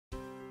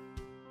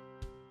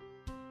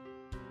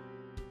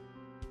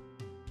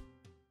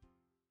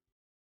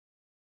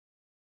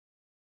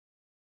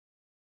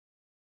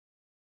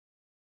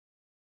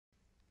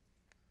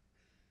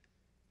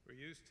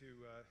used to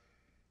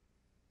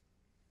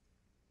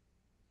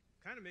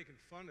kind of making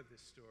fun of this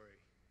story,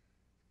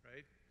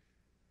 right?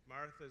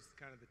 Martha's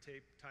kind of the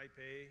type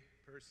A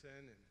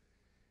person and,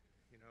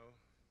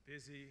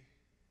 busy.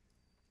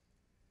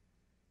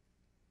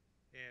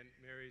 And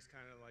Mary's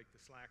kind of like the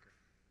slacker,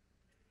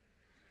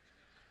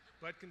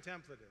 but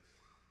contemplative.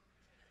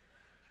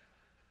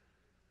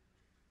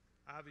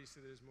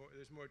 Obviously, there's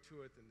more to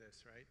it than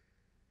this, right?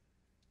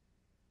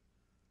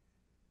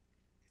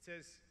 It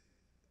says,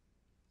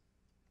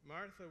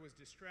 Martha was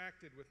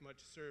distracted with much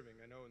serving.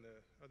 I know in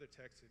the other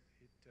text it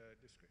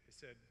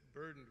said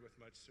burdened with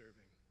much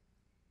serving.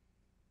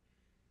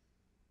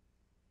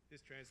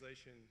 This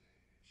translation,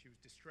 she was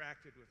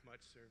distracted with much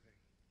serving.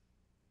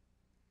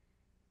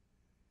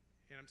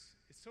 And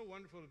it's so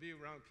wonderful to be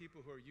around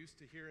people who are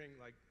used to hearing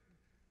like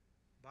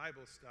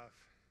Bible stuff,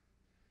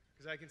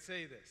 because I can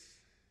say this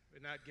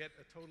but not get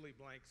a totally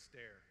blank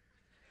stare.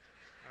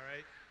 All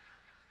right?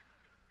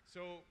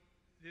 So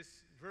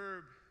this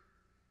verb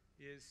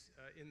is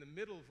in the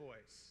middle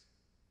voice,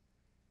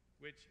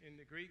 which in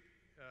the Greek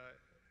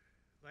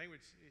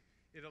language,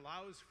 it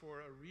allows for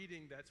a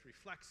reading that's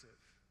reflexive.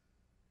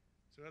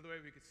 So another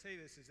way we could say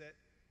this is that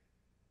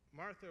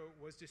Martha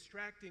was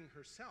distracting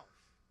herself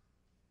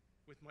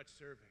with much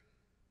serving.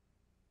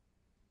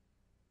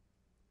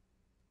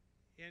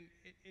 And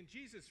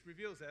Jesus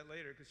reveals that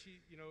later because he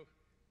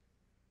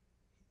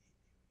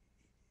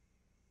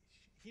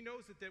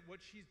knows that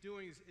what she's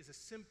doing is a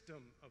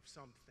symptom of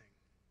something.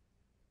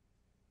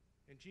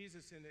 And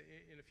Jesus, in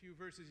a few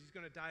verses, he's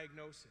going to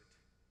diagnose it.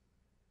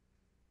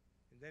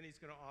 And then he's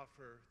going to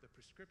offer the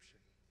prescription,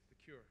 the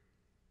cure.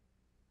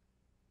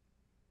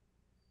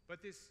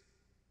 But this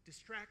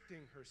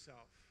distracting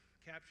herself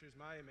captures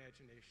my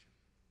imagination.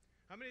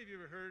 How many of you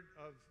have ever heard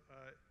of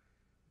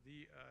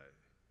the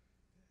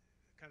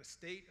kind of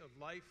state of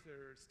life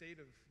or state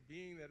of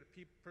being that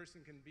a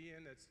person can be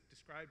in that's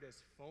described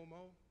as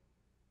FOMO?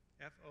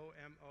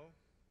 F-O-M-O?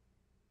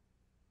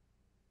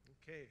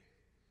 Okay.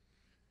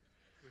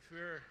 If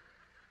we're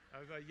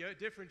of a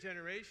different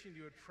generation,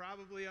 you would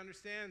probably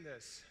understand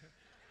this.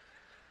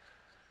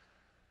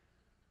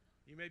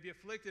 You may be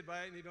afflicted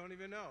by it and you don't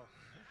even know.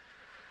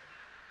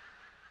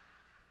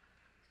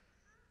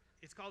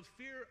 It's called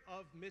fear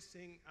of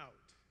missing out.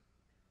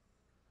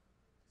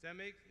 Does that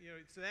make,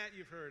 it's that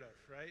you've heard of,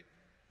 right?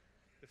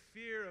 The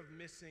fear of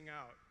missing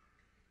out.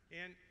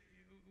 And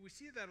we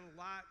see that a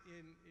lot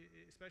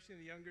especially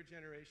in the younger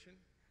generation.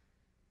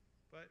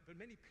 But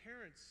many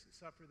parents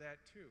suffer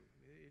that too.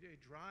 It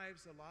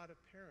drives a lot of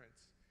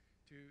parents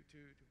to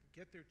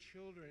get their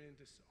children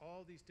into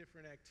all these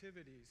different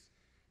activities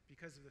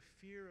because of the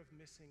fear of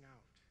missing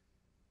out.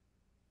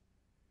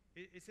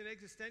 It's an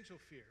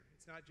existential fear.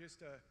 It's not just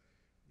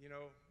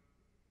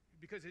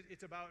because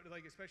it's about,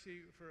 like,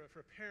 especially for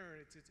a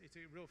parent, it's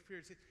a real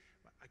fear.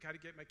 I got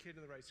to get my kid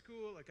in the right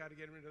school. I got to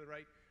get him into the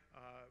right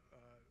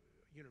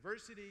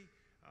university.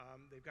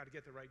 They've got to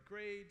get the right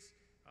grades.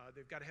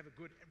 They've got to have a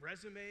good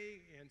resume.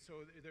 And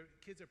so their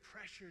kids are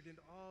pressured into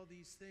all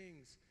these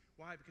things.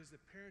 Why? Because the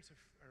parents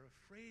are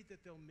afraid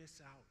that they'll miss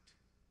out.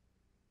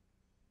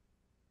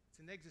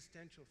 It's an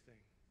existential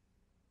thing.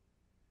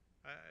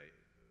 A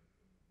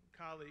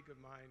colleague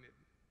of mine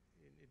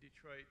in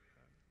Detroit,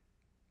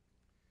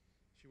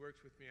 she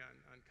works with me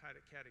on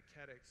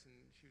catechetics, and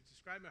she was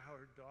describing how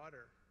her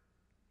daughter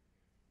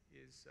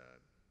is,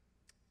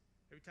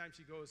 every time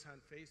she goes on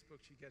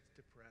Facebook, she gets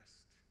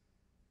depressed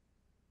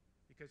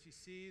because she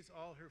sees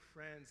all her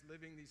friends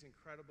living these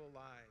incredible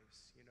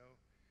lives.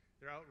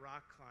 They're out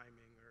rock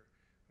climbing or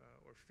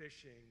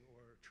fishing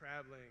or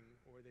traveling,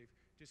 or they've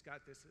just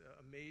got this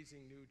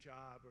amazing new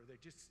job, or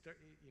they're just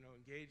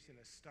engaged in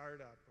a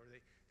startup, or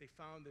they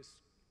found this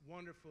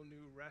wonderful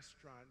new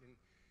restaurant, and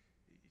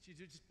she's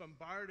just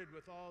bombarded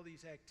with all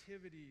these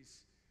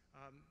activities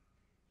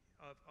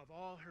of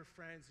all her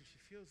friends, and she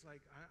feels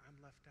like I'm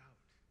left out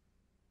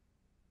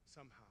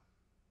somehow.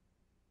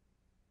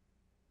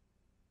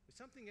 There's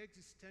something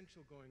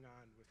existential going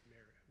on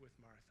with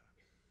Martha.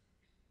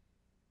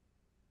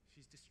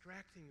 She's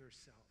distracting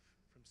herself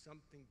from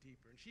something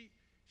deeper, and she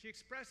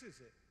expresses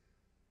it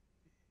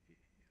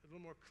a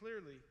little more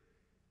clearly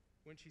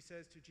when she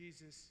says to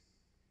Jesus,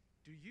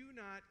 "Do you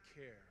not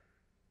care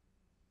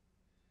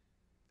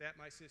that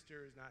my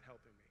sister is not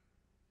helping me?"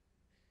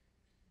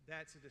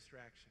 That's a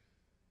distraction.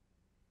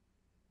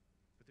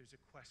 But there's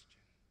a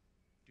question.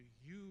 Do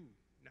you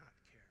not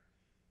care?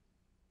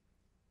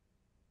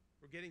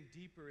 We're getting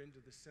deeper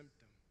into the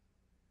symptom.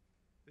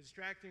 The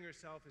distracting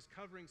herself is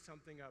covering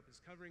something up,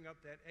 is covering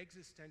up that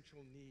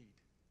existential need.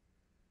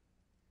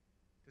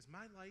 Does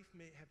my life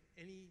have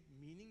any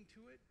meaning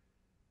to it?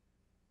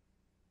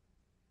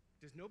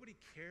 Does nobody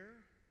care?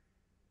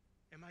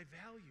 Am I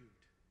valued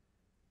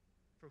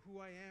for who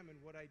I am and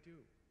what I do?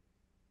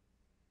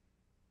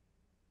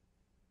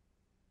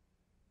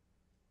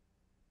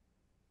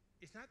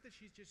 It's not that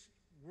she's just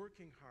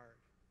working hard.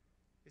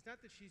 It's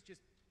not that she's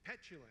just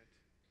petulant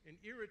and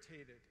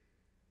irritated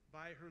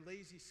by her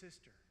lazy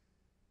sister.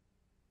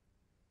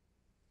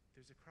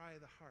 There's a cry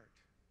of the heart.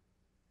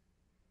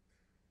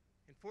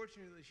 And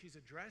fortunately, she's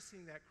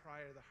addressing that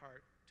cry of the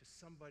heart to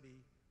somebody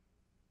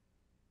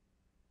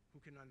who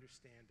can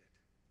understand it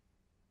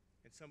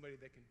and somebody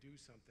that can do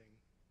something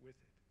with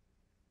it.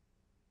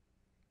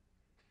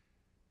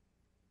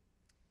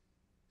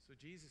 So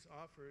Jesus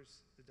offers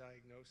the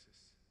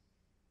diagnosis.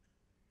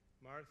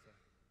 Martha,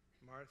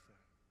 Martha.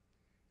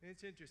 And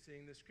it's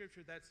interesting, the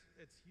scripture,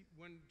 it's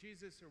when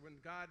Jesus or when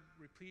God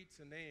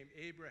repeats a name,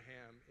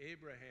 Abraham,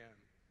 Abraham,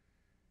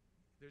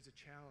 there's a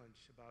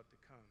challenge about to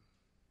come,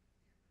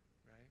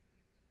 right?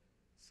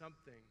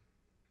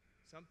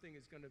 Something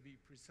is going to be,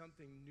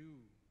 something new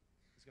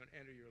is going to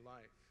enter your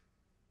life.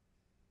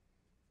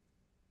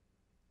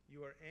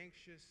 You are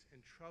anxious and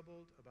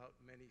troubled about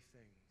many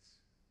things.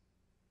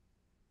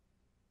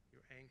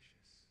 You're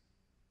anxious.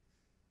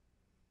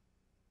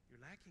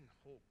 You're lacking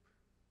hope.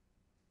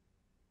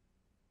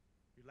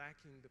 You're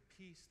lacking the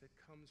peace that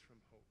comes from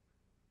hope.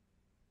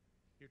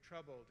 You're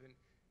troubled, and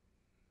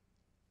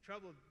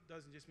trouble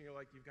doesn't just mean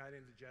like you've got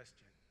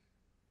indigestion.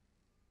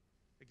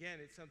 Again,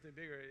 it's something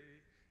bigger.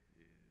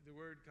 The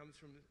word comes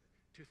from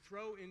to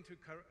throw into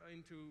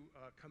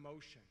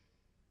commotion,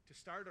 to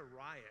start a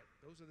riot.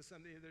 Those are the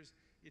something.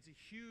 It's a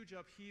huge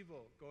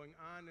upheaval going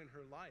on in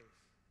her life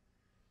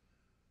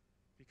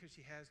because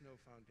she has no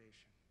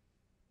foundation.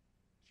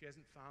 She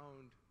hasn't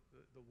found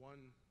the one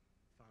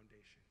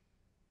foundation.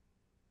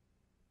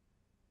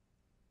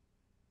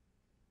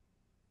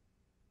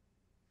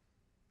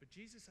 But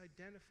Jesus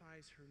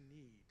identifies her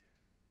need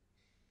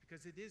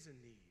because it is a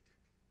need.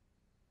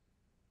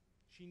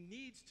 She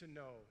needs to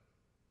know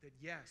that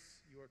yes,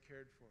 you are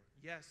cared for.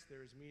 Yes,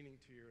 there is meaning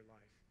to your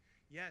life.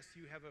 Yes,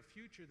 you have a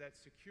future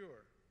that's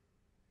secure.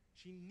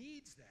 She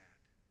needs that.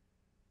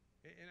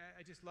 And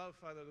I just love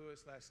Father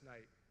Lewis last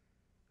night,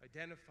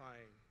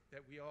 identifying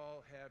that we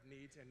all have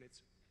needs, and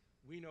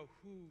we know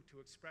who to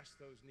express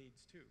those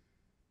needs to.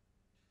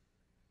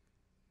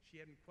 She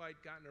hadn't quite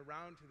gotten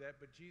around to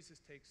that, but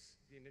Jesus takes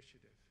the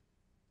initiative.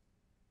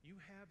 You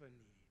have a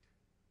need.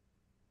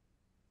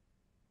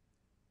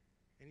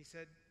 And he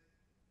said,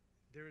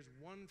 there is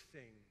one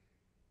thing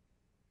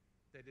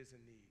that is a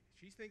need.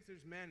 She thinks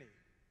there's many.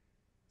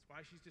 That's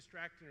why she's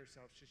distracting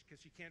herself, because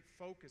she can't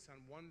focus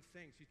on one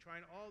thing. She's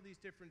trying all these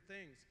different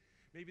things.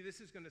 Maybe this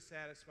is going to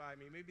satisfy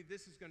me. Maybe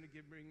this is going to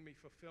bring me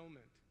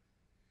fulfillment.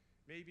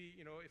 Maybe,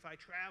 if I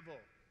travel,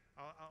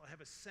 I'll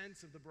have a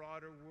sense of the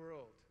broader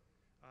world.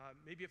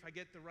 Maybe if I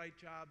get the right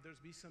job, there'll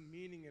be some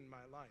meaning in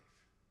my life.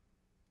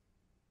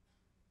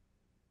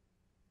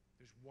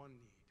 There's one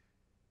need.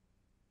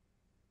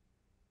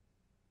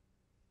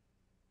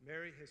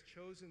 Mary has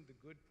chosen the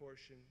good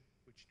portion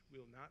which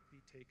will not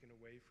be taken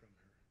away from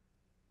her.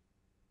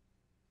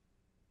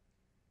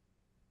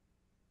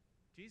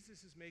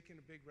 Jesus is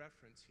making a big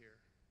reference here.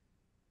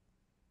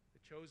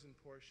 The chosen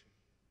portion.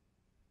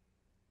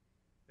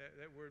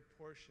 That word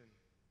portion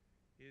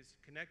is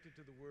connected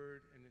to the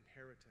word an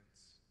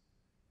inheritance.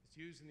 It's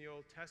used in the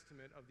Old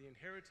Testament of the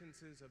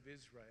inheritances of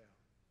Israel,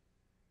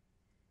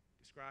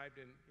 described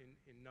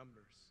in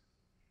Numbers.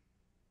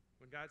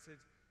 When God says,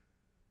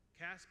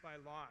 cast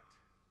by lot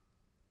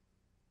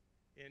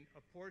and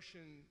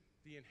apportion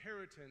the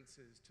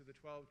inheritances to the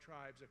 12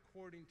 tribes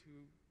according to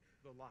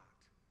the lot.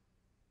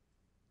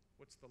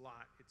 What's the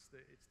lot? It's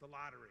the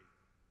lottery.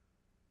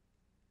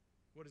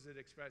 What does it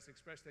express? It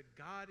expresses that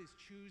God is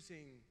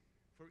choosing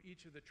for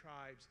each of the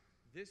tribes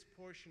this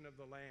portion of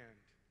the land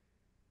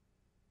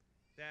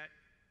that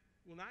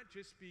will not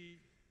just be,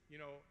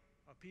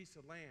 a piece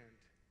of land,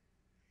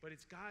 but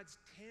it's God's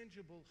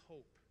tangible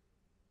hope,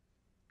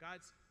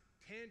 God's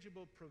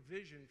tangible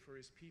provision for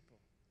his people.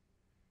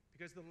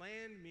 Because the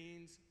land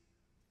means,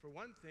 for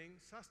one thing,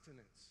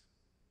 sustenance.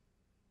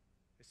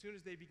 As soon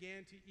as they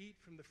began to eat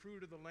from the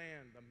fruit of the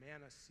land, the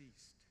manna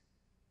ceased.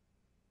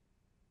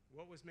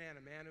 What was manna?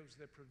 Manna was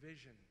their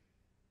provision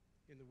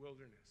in the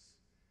wilderness.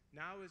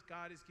 Now as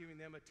God is giving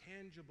them a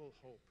tangible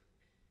hope,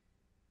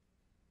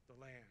 the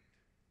land.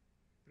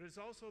 But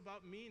it's also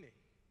about meaning,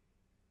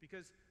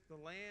 because the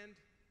land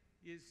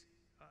is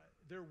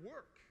their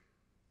work.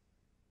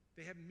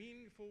 They have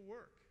meaningful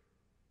work.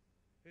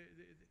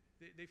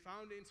 They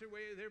found in their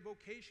way their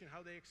vocation,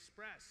 how they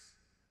express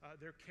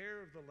their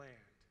care of the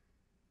land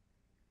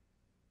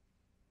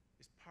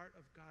is part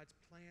of God's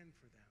plan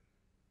for them.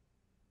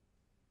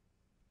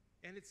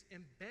 And it's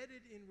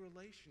embedded in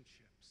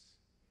relationships,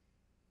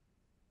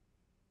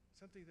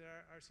 something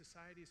that our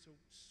society is so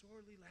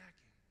sorely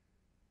lacking.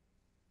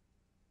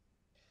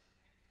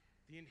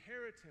 The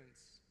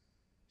inheritance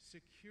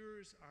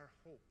secures our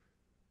hope.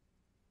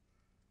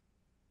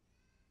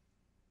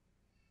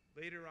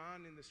 Later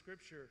on in the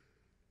scripture,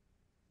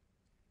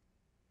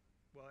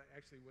 well,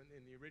 actually, when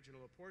in the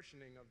original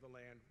apportioning of the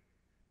land,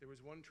 there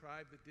was one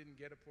tribe that didn't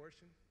get a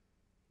portion.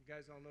 You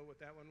guys all know what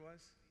that one was?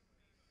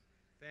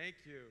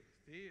 Thank you.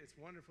 See, it's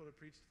wonderful to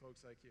preach to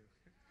folks like you.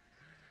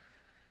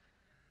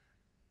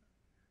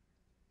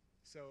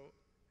 So,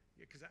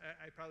 because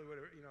I probably would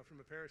have, from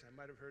a parish, I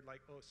might have heard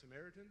like,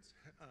 Samaritans.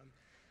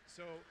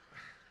 So,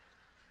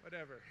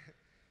 whatever.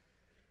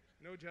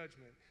 No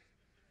judgment.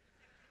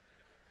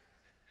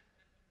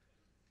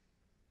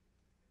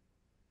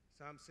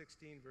 Psalm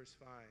 16, verse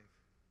 5.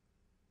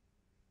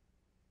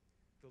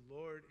 The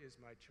Lord is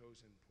my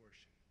chosen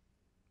portion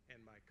and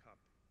my cup.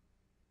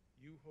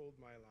 You hold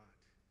my lot.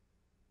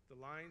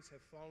 The lines have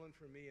fallen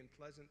for me in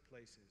pleasant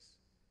places.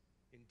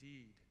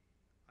 Indeed,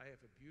 I have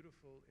a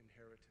beautiful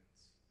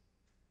inheritance.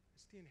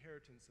 It's the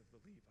inheritance of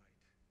the Levite.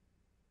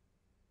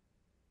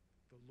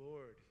 The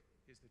Lord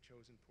is the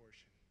chosen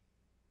portion.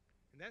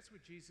 And that's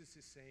what Jesus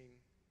is saying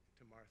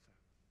to Martha.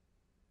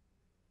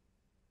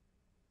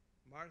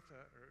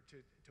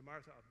 To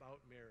Martha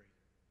about Mary.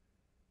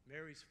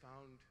 Mary's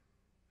found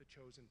the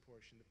chosen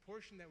portion, the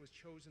portion that was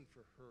chosen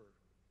for her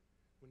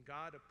when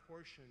God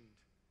apportioned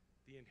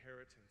the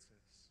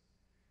inheritances.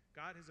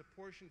 God has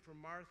apportioned for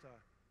Martha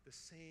the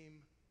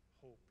same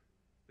hope,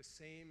 the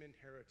same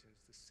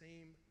inheritance, the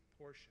same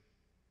portion.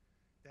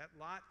 That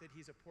lot that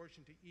he's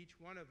apportioned to each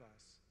one of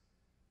us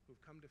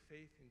who've come to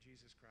faith in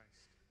Jesus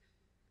Christ.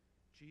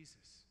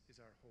 Jesus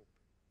is our hope.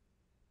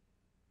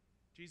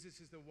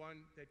 Jesus is the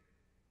one that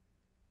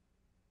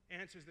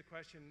answers the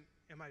question,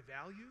 am I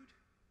valued?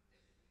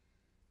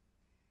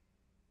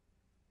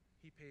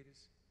 He paid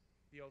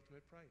the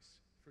ultimate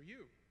price for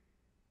you.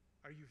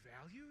 Are you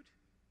valued?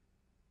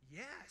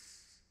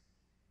 Yes.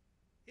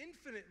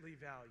 Infinitely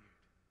valued.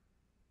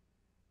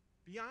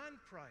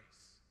 Beyond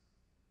price.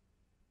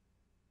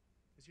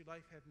 Does your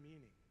life have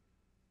meaning?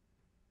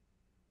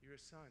 You're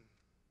a son.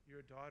 You're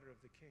a daughter of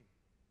the King.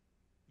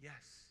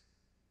 Yes,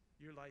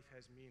 your life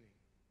has meaning.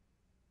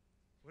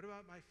 What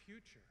about my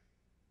future?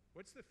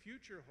 What's the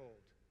future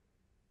hold?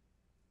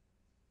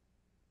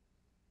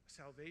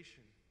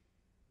 Salvation,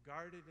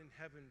 guarded in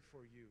heaven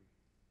for you.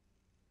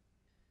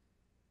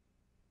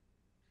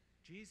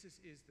 Jesus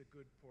is the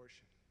good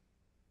portion.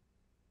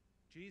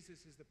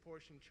 Jesus is the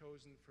portion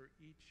chosen for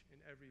each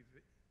and every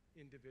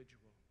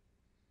individual.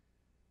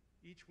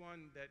 Each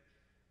one that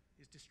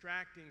is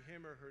distracting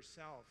him or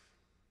herself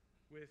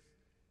with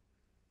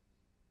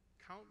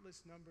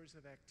countless numbers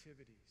of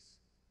activities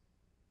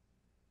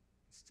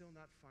and still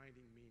not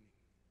finding meaning.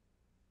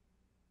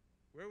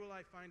 Where will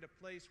I find a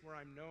place where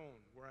I'm known,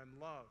 where I'm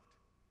loved,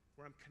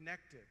 where I'm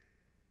connected?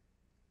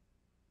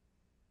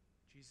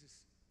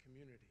 Jesus'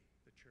 community,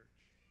 the church.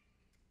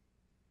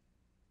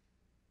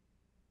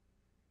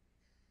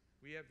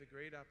 We have the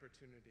great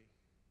opportunity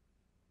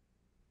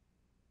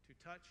to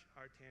touch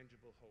our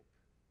tangible hope,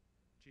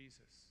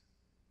 Jesus,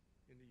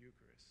 in the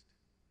Eucharist.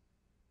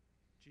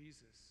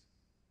 Jesus,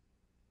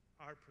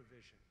 our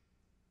provision,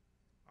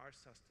 our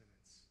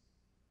sustenance,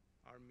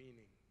 our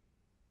meaning,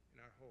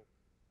 and our hope.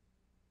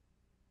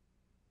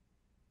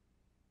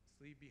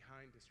 Let's leave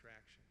behind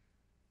distraction.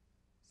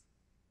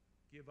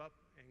 Give up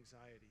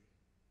anxiety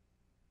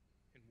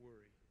and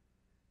worry,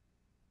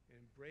 and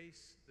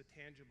embrace the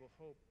tangible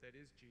hope that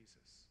is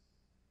Jesus,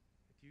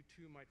 that you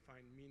too might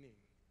find meaning,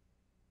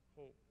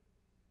 hope,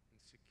 and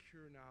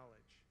secure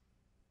knowledge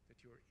that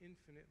you are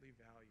infinitely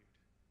valued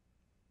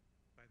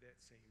by that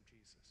same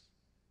Jesus.